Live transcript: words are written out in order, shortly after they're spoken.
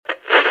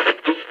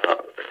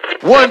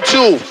1,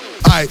 2.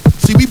 Alright,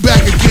 see, we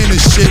back again and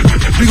shit.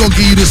 We gonna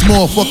give you this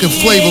motherfucking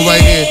flavor right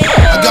here.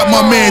 I got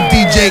my man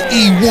DJ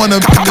E1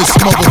 up in this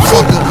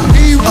motherfucker.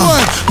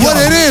 E1, what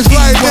it is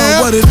right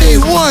now.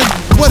 E1,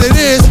 what it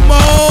is,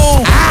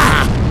 Mo.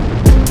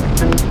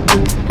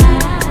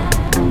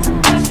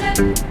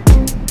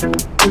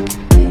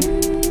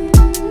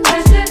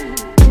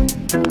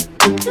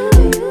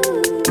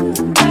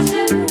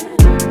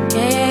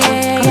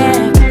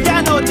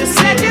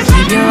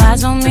 Keep your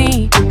eyes on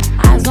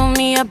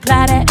me,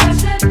 apply that.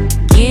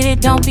 Get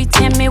it, don't be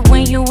timid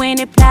when you in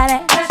it, apply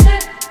that.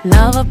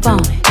 Love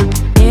upon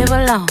it, live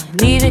alone,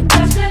 leave it.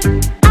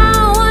 I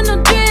don't want no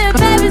drip,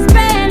 baby,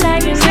 spray it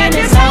like it's in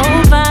it. So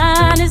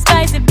fine and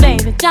spicy,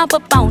 baby, jump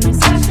up on this.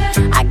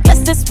 I guess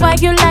that's why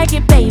you like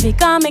it, baby,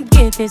 come and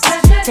get this.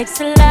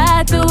 Takes a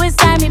lot to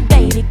excite me,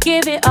 baby,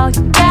 give it all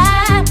you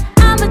got.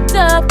 I'm a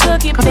tough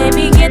cookie,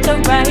 baby, get the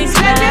right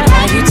spot.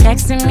 Why you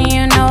texting me,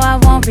 you know I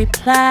won't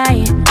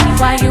reply.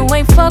 Why you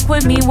ain't fuck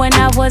with me when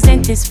I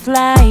wasn't this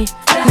fly?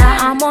 Now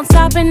I'm on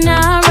top and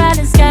now I'm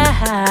riding sky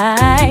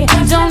high.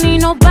 Don't need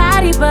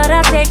nobody, but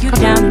I'll take you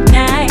down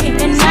tonight.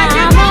 And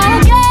now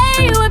I'm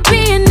okay with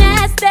being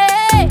nasty.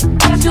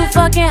 Too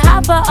fucking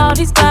hot for all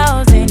these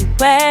girls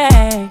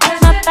anyway.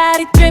 My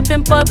body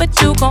dripping, boy, but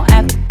you gon'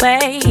 have to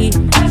wait.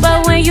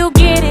 But when you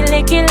get it,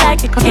 lick it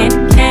like a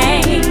candy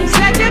cane.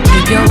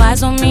 Keep your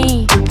eyes on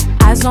me,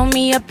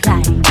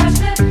 apply.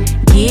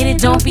 Get it,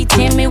 don't be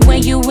timid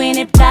when you in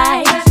it,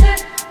 fly.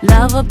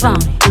 Love upon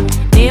it,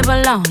 live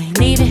alone and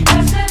leave it.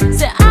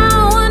 Say I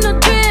don't want no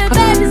drip,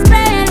 baby,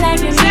 spray it like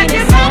you need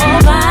it. So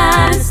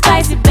fine,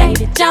 spicy,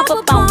 baby, jump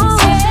up on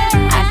this.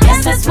 I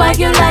guess that's why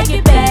you like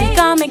it, baby,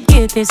 come and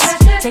get this.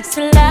 Takes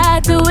a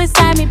lot to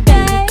excite me,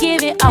 baby,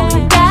 give it all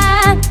you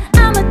got.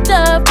 I'm a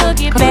tough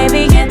cookie,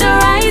 baby, get the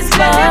right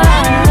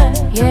spot.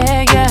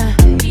 Yeah, yeah.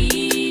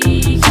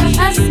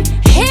 I said,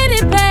 hit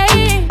it,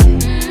 baby.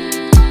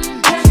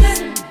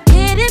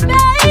 Hit it,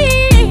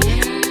 baby.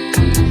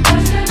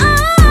 Oh,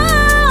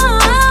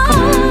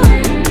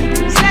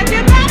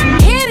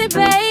 hit it,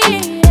 baby.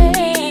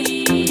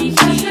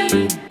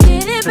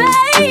 Hit it,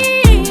 baby.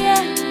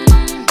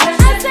 I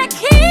said,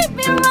 keep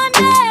it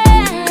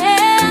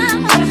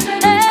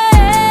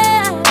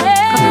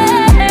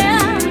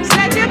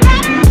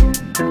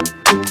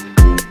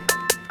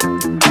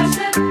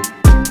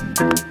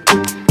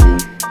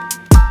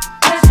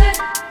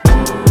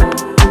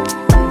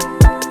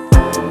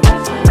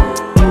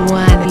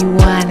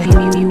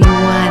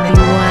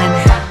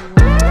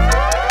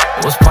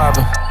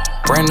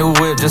Brand new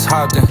whip, just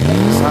hopped in.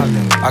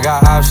 I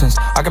got options,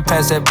 I can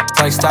pass that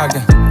like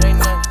Stockton.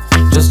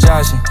 Just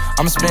joshing,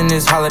 I'ma spend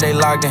this holiday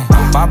locked in.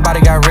 My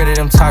body got rid of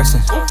them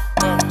toxins.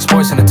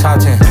 Sports in the top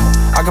 10.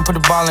 I can put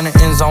the ball in the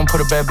end zone, put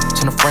a bad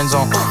bitch in the friend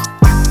zone.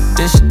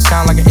 This shit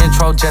sound like an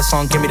intro jet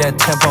song, give me that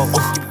tempo.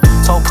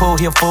 Told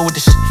Pooh he a fool with the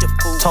shit.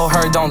 Told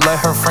her don't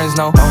let her friends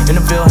know. In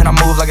the Ville and I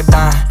move like a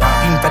dime.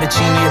 Eating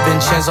fettuccine at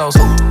Vincenzo's.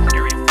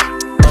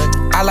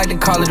 I like to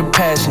call it a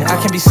passion. I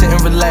can't be sitting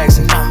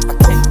relaxing.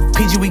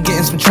 PG, we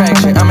getting some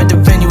traction. I'm at the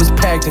venue, it's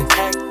packed in.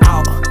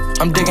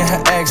 I'm digging her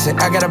accent.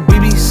 I got a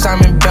BB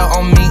Simon belt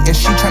on me, and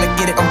she tryna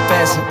get it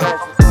unfastened.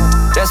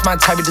 That's my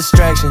type of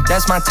distraction.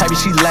 That's my type of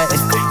she Latin.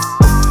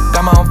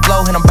 Got my own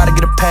flow, and I'm about to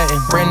get a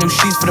patent. Brand new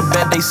sheets for the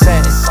bed, they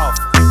satin.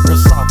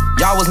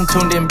 Y'all wasn't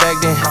tuned in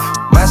back then.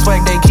 My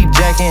swag, they keep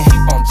jacking.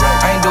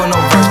 I ain't doing no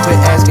verse, quit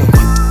asking.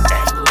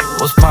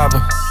 What's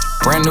poppin'?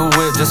 Brand new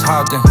whip, just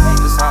hopped in.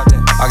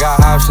 I got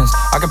options,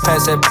 I can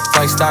pass that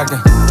like Stockton.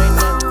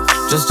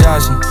 Just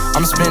joshing,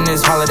 I'ma spend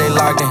this holiday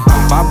locked in.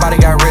 My body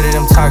got rid of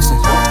them toxins.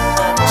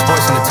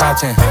 Sports in the top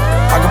 10.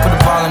 I can put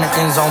the ball in the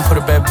end zone, put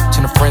a bad bitch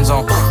in the friend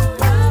zone.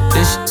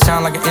 This shit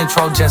sound like an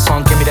intro jet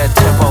song, give me that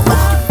tempo.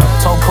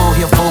 Told Pooh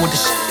he a fool with the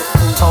shit.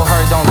 Told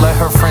her don't let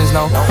her friends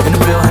know. In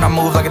the Ville and I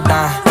move like a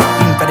dime.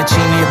 Eating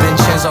fettuccine at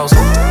Vincenzo's.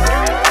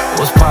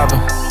 What's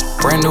poppin'?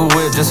 Brand new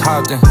whip, just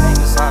hopped in.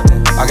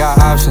 I got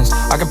options,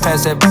 I can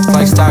pass that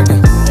like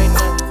Stockton.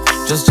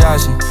 Just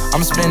joshing,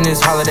 I'ma spend this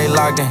holiday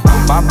locked in.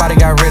 My body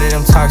got rid of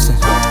them toxins.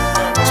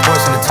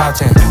 Sports in the top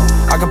 10.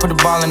 I can put the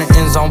ball in the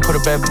end zone, put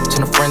a bad bitch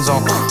in the friend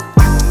zone.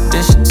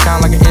 This shit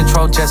sound like an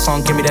intro jet song,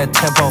 give me that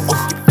tempo.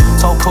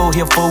 Told Pooh he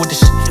a fool with the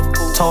shit.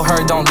 Told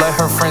her don't let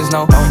her friends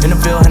know. In the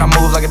Ville and I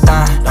move like a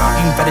dime.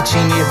 Eating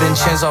fettuccine at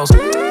Vincenzo's.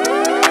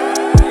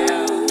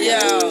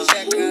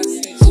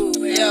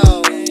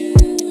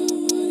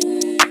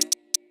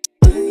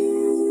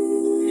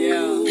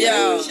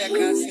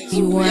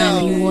 You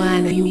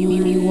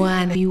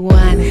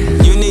want.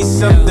 You need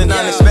something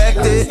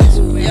unexpected.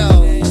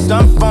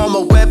 Some form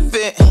of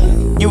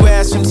weapon. You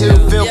ask him to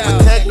feel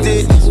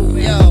protected.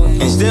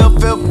 And still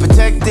feel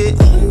protected.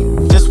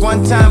 Just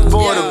one time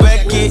for the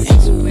record.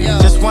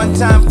 Just one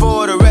time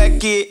for the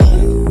record.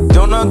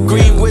 Don't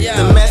agree with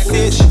the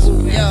message.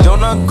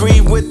 Don't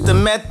agree with the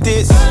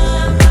methods.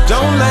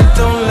 Don't let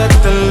the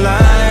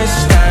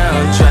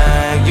lifestyle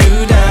drag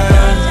you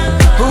down.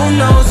 Who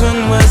knows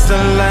when was the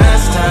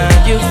last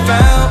time you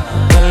felt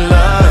the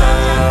love?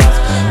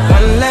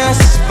 One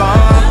last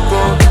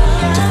sparkle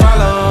to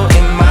follow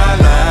in my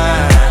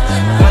life.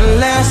 One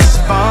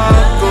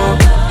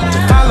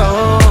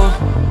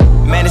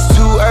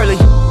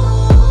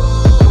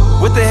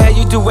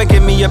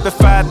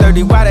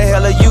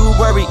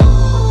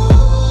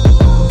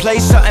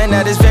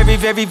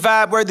give every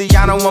vibe worthy.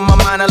 I don't want my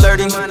mind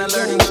alerting.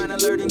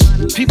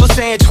 People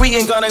saying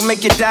tweeting gonna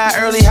make you die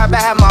early. How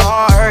about have my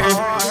heart hurting?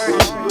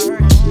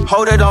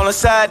 Hold it on the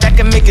side, that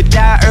can make it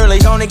die early.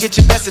 Only get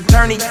your best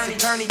attorney.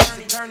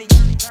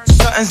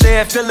 Something's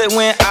there, feel it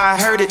when I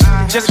heard it.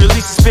 Just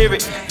release the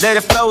spirit, let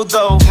it flow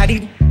though. How do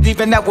you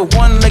even out with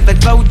one leg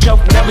like Flojo?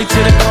 Now me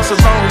to the cost of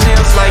long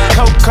nails like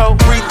Coco.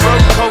 Free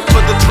throat coat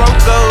for the throat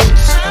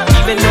goes.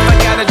 Even if I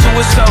gotta do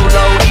it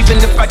solo, even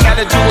if I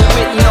gotta do it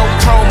with no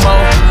promo.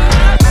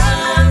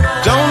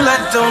 Don't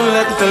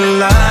let the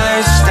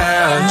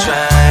lifestyle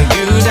drag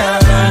you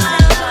down.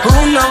 Who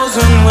knows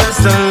when was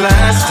the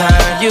last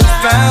time you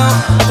found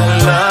the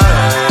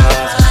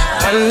love?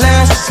 One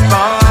last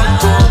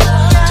sparkle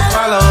to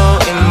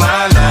follow in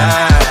my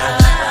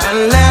life.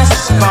 One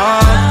last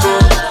sparkle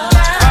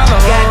to follow.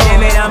 God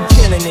damn it, I'm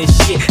killing this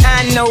shit.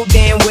 I know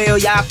damn well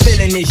y'all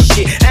feeling this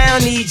shit. I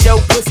don't need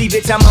your pussy,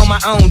 bitch, I'm on my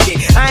own dick.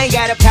 I ain't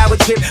got a power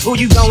trip, who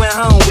you going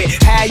home with?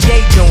 How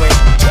you doing?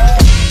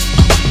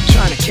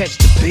 Trying to catch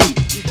the beat.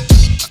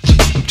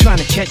 I'm trying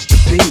to catch the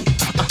beat.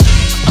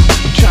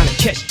 Trying to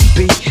catch the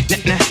beat.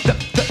 Now,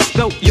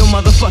 throw your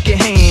motherfucking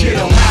hand. Get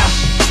on high.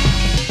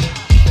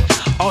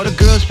 All the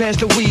girls pass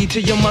the weed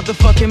to your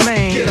motherfucking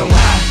man. Get on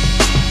high.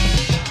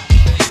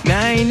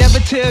 Now I ain't never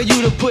tell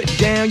you to put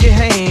down your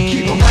hand.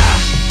 Keep 'em high.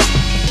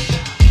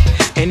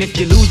 And if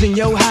you're losing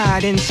your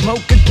high, then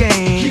smoke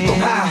again. Keep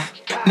 'em high.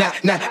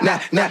 Nah,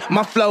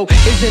 my flow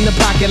is in the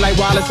pocket like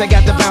Wallace. I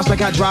got the bounce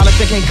like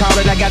hydraulics. I can't call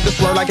it, I got the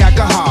swirl like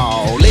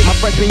alcohol. Late my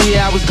freshman year,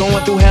 I was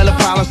going through hella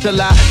problems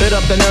till I lit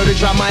up the nerve to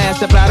drop my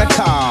ass up out of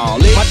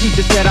college. My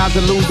teacher said I was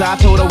a loser, I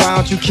told her why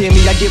don't you kill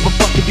me? I give a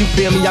fuck if you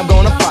feel me, I'm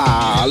gonna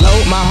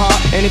follow my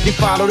heart. And if you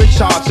follow the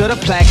charts or the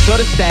plaques or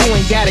the stacks, you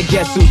ain't gotta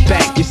guess who's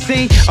back. You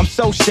see, I'm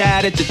so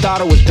shy that you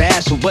thought I was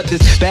bashful, but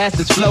this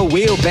bastard's flow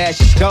will bash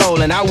your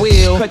skull. And I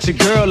will cut your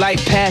girl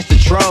like past the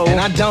troll. And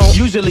I don't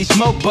usually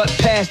smoke but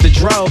past the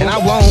dro. And I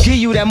won't give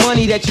you that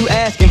money that you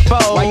asking for.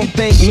 Why you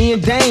think me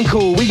and Dane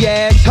cool? We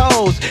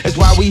assholes. That's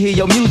why we hear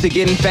your music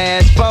getting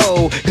fast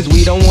forward. Cause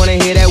we don't wanna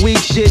hear that weak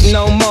shit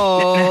no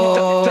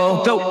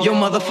more. Throw your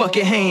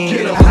motherfucking hand.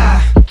 Get 'em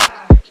high.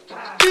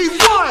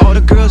 All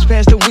the girls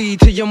pass the weed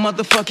to your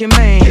motherfucking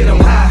man. Get 'em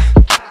high.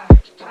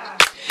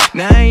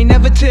 Now I ain't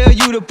never tell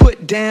you to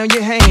put down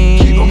your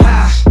hand. Keep 'em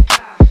high.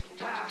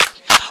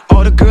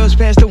 All the girls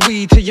pass the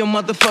weed to your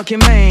motherfucking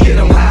man. Get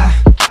 'em high.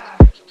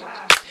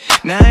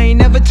 Now I ain't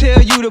never tell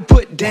you to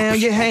put down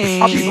your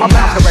hand. I'm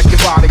about to wreck your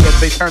body as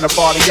they turn the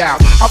party out.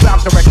 I'm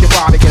about to wreck your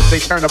body as they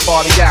turn the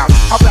party out.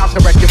 I'm about to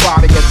wreck your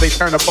body as they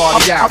turn the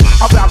party out.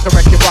 I'm about to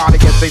wreck your body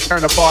as they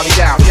turn the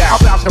party out. I'm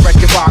about to wreck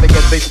your body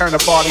as they turn the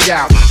party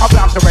out. I'm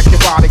about to wreck your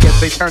body as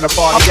they turn the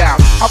party out.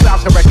 I'm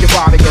about to wreck your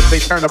body as they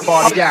turn the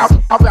party out.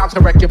 I'm about to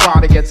wreck your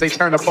body as they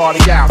turn the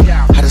party out.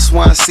 I just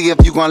wanna see if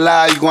you gon'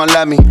 lie, you gon'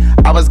 love me.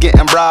 I was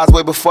getting bras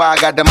way before I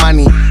got the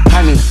money.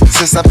 Honey,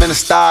 since I've been a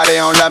star, they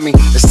don't love me.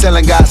 The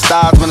ceiling got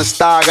stars when the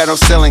star got no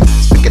ceiling.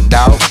 Stick it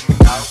out,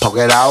 poke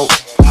it out,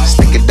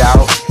 stick it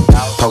out,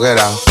 poke it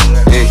out.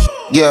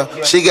 Yeah,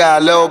 she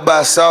got a little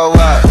butt, so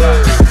what?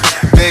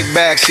 Big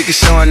bag, she can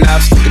show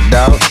enough. Stick it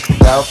out,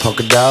 poke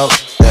it out,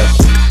 stick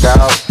it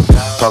out,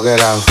 poke it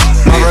out.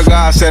 My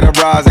regards to the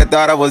bras that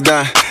thought I was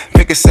done.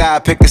 Pick a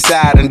side,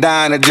 and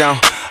dine a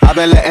jump. I've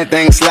been letting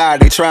things slide,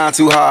 they trying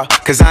too hard.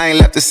 Cause I ain't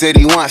left the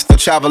city once, still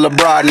travel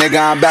abroad. Nigga,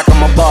 I'm back on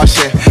my bar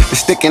shit. The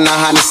stick in the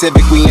Honda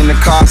Civic, we in the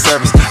car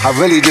service. I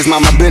really just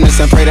mind my business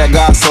and pray that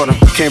God sort 'em.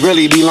 Can't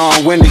really be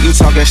long-winded, you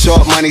talking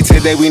short money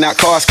today, we not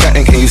cost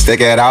cutting. Can you stick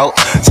it out?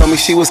 Told me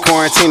she was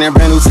quarantining,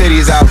 brand new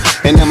titties out.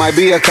 And there might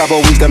be a couple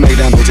weeks to make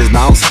them bitches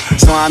bounce.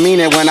 So I mean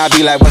it when I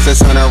be like, what's a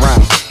turn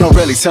around? No,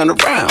 really, turn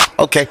around.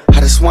 Okay, I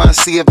just wanna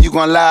see if you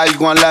gon' lie, you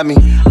gon' love me.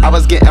 I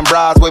was getting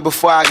bras way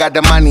before I got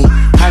the money.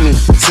 Honey,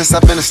 since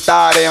I've been a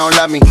star, they don't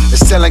love me. The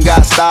ceiling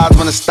got stars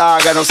when the star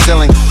got no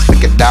ceiling.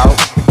 Stick it out,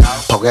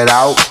 poke it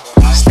out,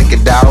 stick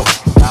it out,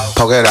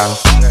 poke it out.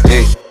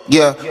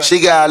 Yeah,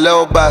 she got a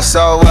little butt,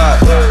 so what?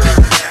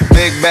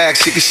 Big bag,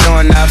 she can show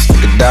enough.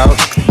 Stick it out,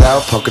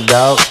 poke it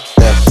out,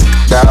 stick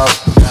it out,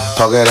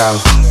 poke it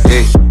out.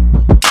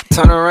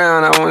 Turn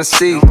around, I wanna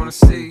see.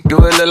 Do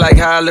it look like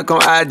how I look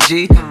on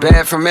IG?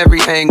 Bad from every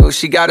angle,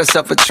 she got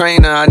herself a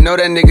trainer. I know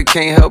that nigga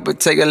can't help but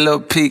take a little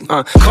peek.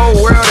 Cold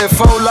World and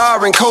Faux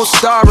Lauren,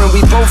 co-starring.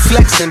 We both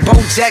flexing, Bo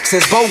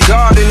Jackson's, Bo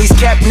Garden. These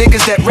cap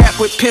niggas that rap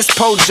with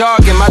piss-po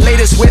jargon. My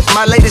latest whip,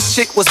 my latest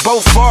chick was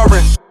both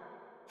foreign.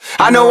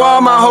 I know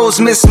all my hoes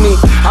miss me.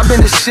 I've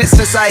been the shit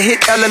since I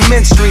hit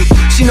elementary.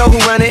 She know who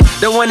run it,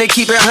 the one that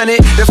keep it 100.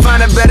 To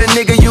find a better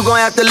nigga, you gon'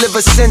 have to live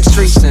a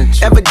century.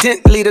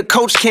 Evidently, the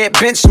coach can't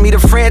bench me. The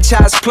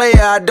franchise player,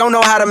 I don't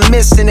know how to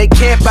miss, and they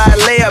can't buy a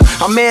layup.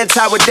 I'm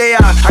anti what they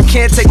are. I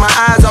can't take my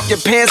eyes off your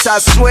pants, I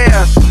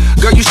swear.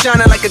 Girl, you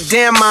shining like a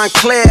damn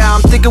Montclair.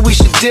 I'm thinking we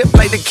should dip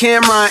like the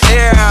camera in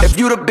air. If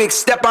you the big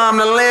stepper, I'm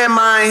the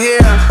landmine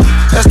here.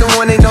 That's the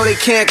one they know they they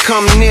can't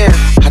come near.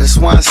 I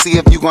just wanna see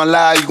if you gon'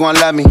 lie, you gon'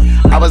 love me.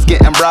 I was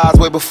getting bras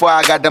way before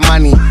I got the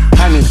money.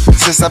 Honey,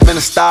 since I've been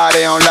a star,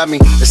 they don't love me.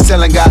 The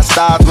ceiling got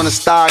stars when the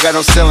star got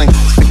no ceiling.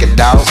 Stick it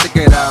out, Stick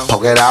it out,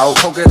 poke it out,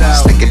 poke it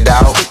out, stick it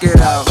out, stick it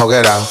out, poke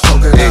it out.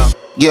 poke it out.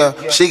 Yeah,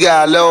 she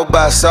got a little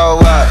butt, so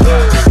what?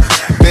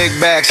 Big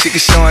bag, she can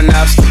showing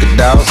up. Stick it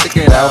out, Stick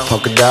it out,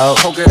 poke it out,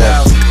 poke it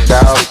out, stick it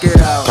out, stick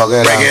it out, poke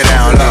it break out. it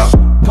down low.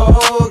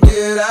 Poke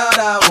it out,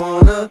 I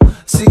wanna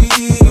see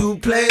you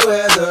play,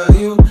 whether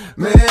you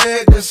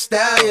make a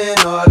stallion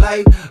or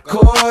like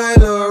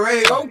coin or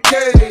ray.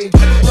 Okay,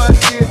 But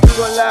if you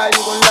gon' lie,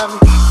 you gon' love me.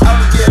 I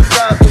was getting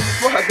bras way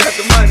before I got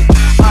the money.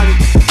 Honey,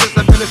 since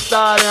I've been a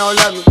star, they don't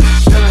love me.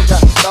 Ceiling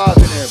got stars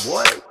in there,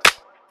 boy.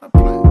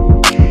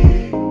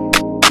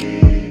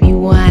 You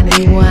want it,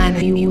 you want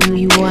it, you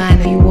want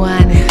it, you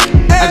want it.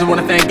 I just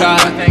wanna thank God.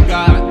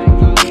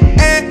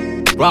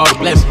 For all the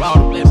blessings.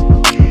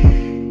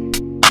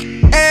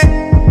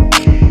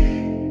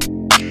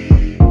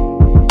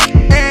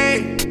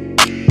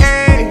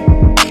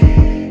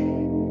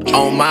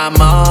 on my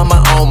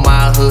mama, on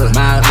my hood.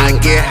 I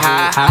get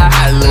high,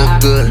 I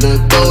look good.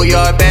 Throw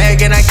your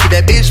bag and I keep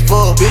that bitch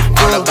full.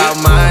 All about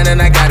mine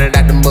and I got it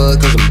out the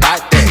mud, cause I'm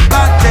bout that.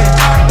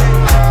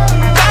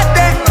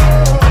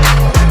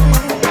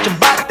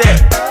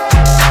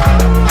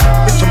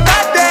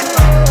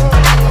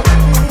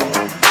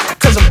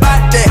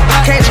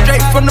 Came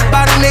straight from the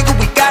bottom, nigga,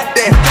 we got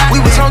that. We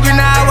was hungry,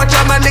 now I watch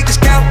all my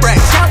niggas count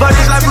racks. But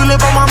it's like we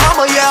live on my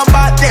mama, yeah, I'm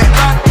bout that.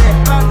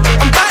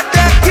 I'm bout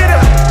that, get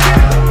up.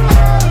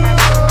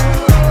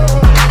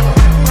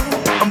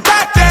 I'm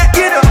bout that,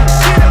 get up.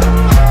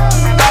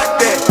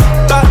 Bout that.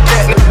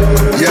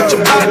 Yeah.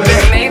 Bout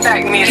that.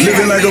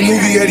 Living like a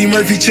movie, Eddie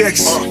Murphy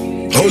checks.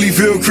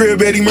 Holyfield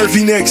crib, Eddie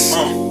Murphy next.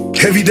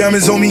 Heavy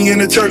diamonds on me in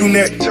a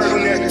turtleneck.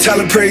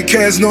 Tyler Perry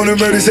cast, known the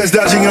murders that's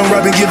dodging on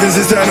Robin Givens.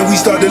 It's time that we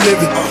start to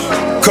living.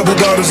 Couple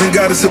bottles and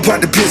got us a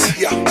pot to piss.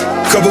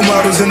 Couple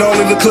models and all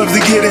in the clubs to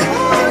get in.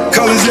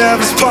 College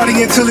Ave is partying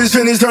until it's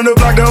finished. Turn up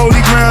like the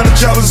holy ground. The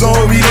choppers gon'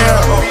 hold me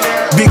down.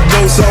 Big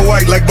boats all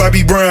white like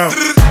Bobby Brown.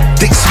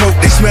 Thick smoke,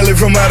 they smell it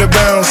from out of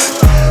bounds.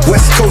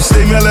 West Coast,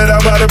 they mail it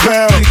out by the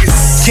pound.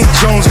 King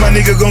Jones, my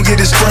nigga gon' get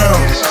his crown.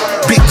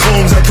 Big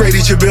Combs, I pray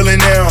that you're billing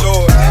now.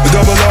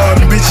 Double R,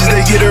 the bitches,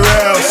 they get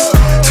aroused.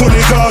 20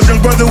 cars,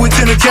 young brother with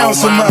 10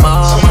 accounts. On my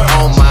mama,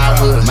 on my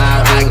hood,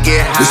 I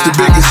get high. It's the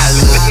biggest. I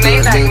look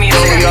good.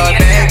 Throw your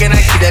bag and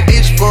I keep that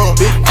bitch full.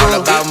 All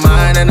about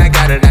mine and I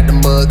got it out the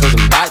mud, cause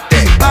I'm bout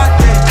that. Bout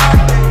that.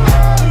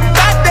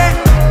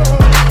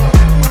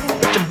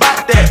 Bitch, I'm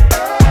bout that.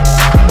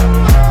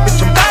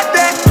 Bitch, I'm bout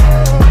that.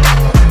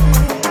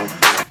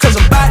 Cause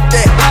I'm bout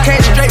that.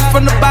 Came straight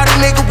from the bottom,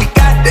 nigga, we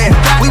got that.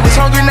 We was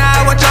hungry, now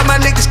I watch all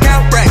my niggas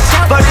count racks.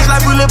 But it's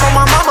like we live on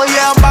my mama,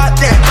 yeah, I'm bout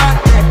that.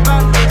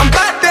 I'm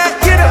bout that,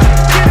 get up.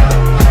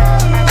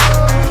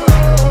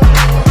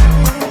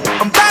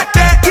 I'm bout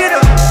that, get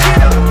up.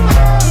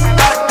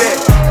 Bout that,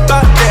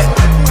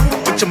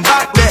 bitch, I'm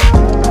bout that.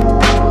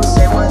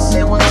 Say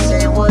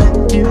what,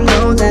 you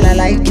know that I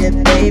like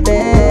it, baby.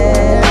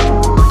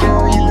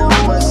 Girl, you know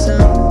what's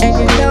up, and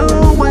you know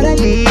what I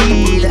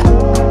need.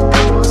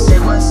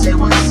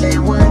 Say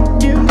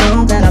what, you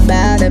know that I'm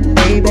about it,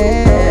 baby.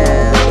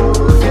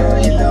 Girl,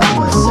 you know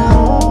what's up.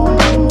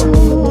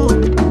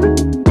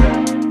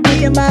 Me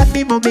and my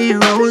people be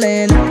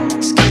rolling,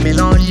 scheming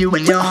on you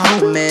and your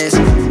homies.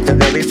 The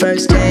very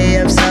first day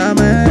of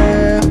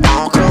summer,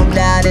 all chromed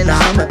out in a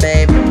Hummer,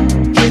 babe.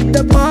 Hit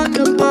the park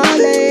and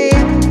parlay.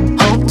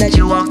 Hope that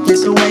you walk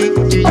this away.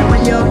 Do you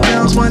and your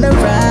girls wanna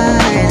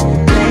ride?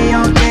 Play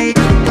all day,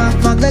 but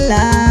fuck the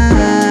lie.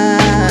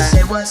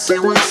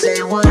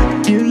 Say what,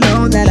 you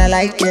know that I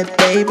like it,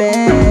 baby.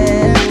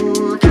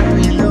 Girl,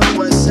 you know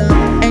what's up,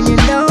 and you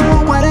know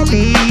what I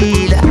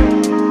need.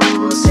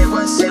 Say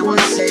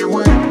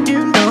what, you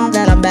know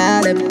that I'm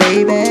about it,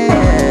 baby.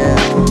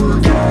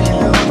 Girl, you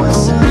know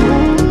what's up.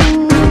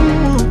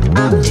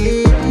 I'm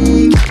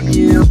digging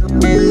you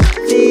and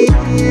feeling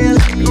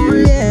you,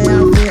 yeah,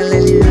 I'm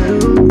feeling you,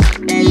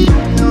 and you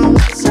know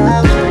what's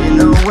up, you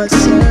know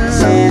what's up.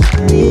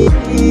 I'm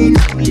digging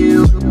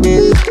you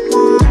and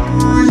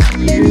want,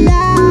 and I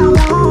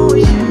want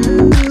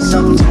you, so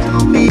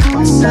tell me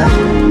what's up.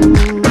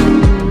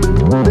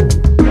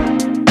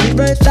 We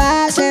bird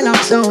flies and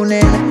I'm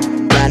zoning,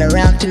 right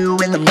around 2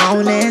 in the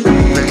morning.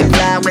 Looking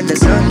fly when the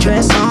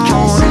sundress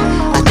on.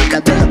 I think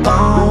I feel a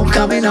bone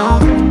coming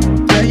on.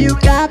 Girl, you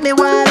got me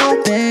wide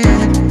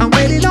open. A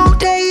really long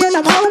day and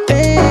I'm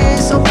hoping.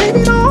 So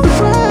baby, don't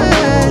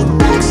front.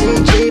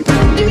 Backseat Jeep,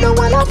 you know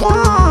what I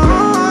want.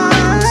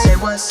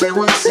 Say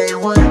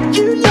what,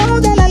 you know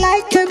that I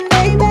like it,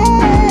 baby.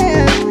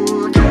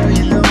 Girl,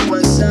 you know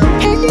what's up,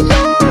 and you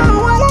know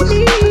what I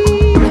need.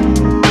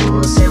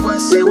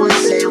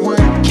 Say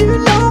what, you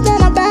know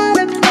that I'm about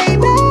it,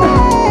 baby.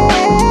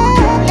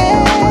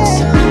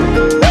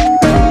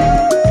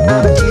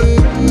 I'm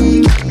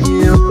digging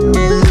you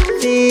and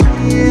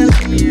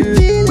feeling you,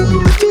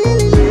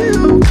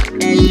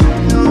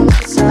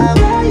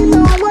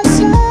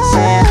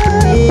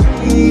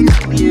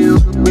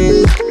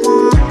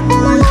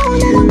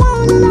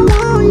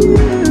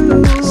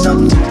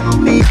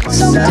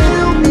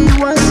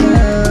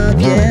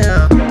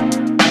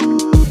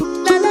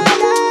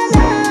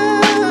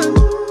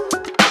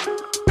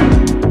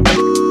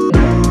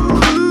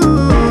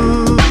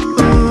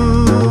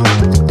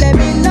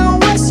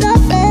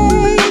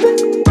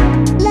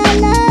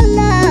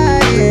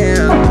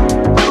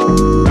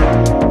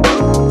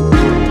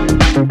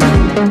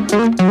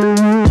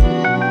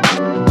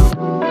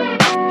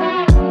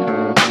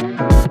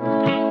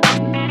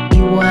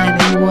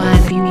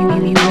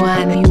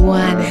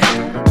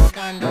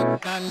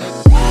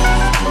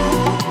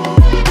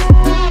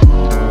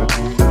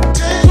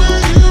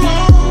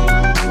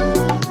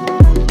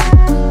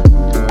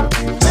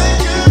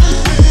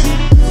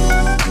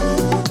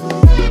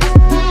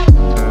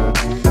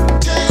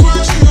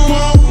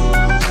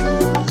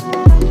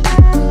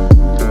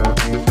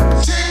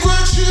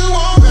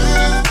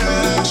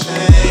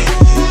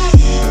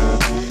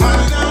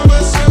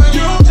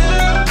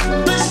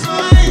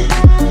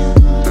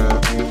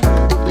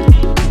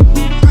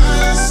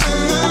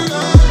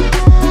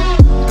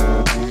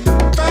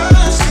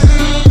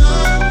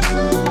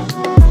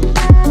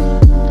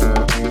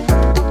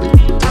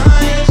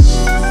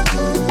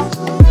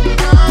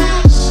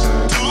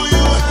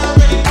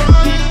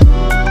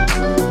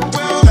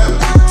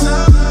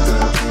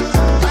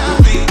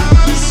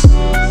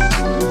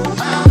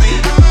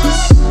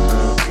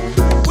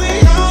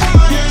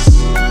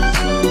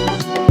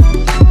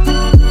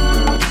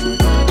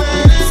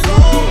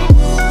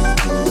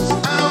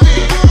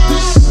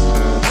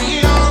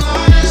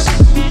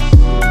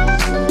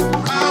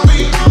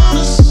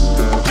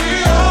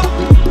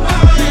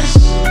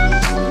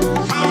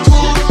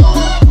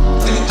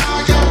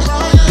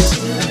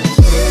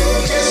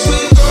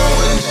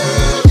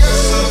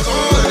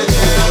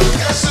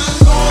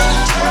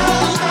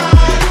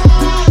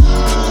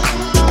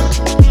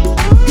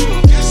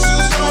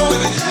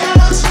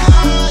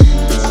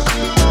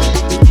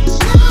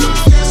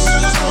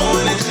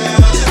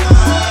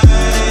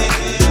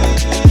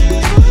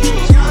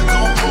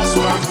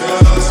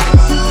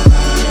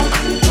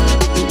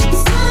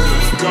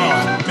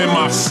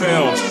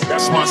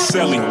 my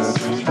celly.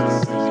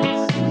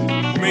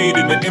 Made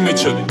in the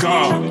image of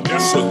God,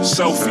 that's a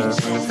selfie.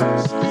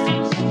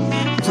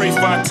 Pray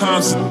 5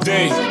 times a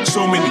day,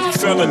 so many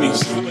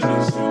felonies.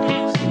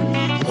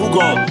 Who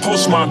gon'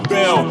 post my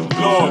bell?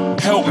 Lord,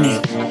 help me.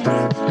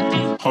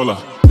 Hold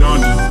up,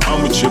 Donnie,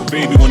 I'm with your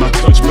baby when I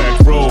touch back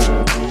road.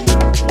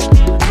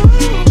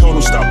 Told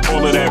him stop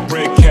all of that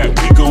red cap,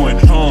 we going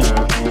home.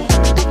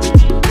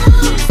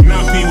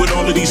 Not me with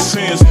all of these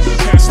sins,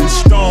 casting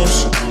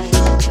stones.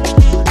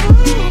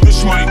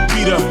 This might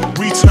be the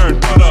return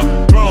of the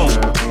throne.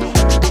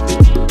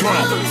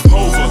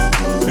 Over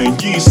and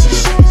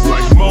Jesus,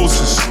 like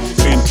Moses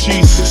and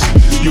Jesus.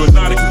 You are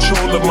not in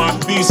control of my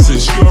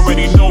thesis. You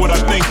already know what I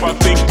think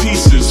about think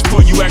pieces.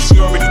 For you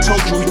actually already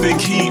told you who think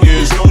he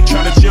is. Don't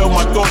try to jail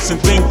my thoughts and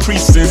think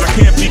presets. I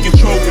can't be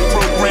controlled with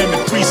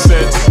programming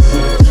presets.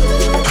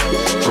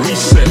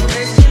 Reset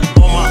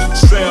on my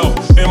cell,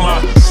 in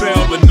my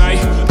cell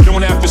tonight.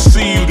 Don't have to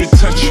see you to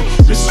touch you.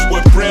 This is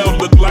what Braille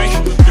look like.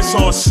 It's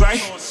on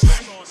sight.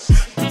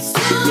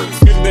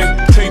 If they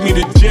take me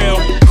to jail,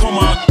 call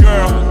my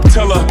girl,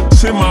 tell her,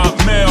 send my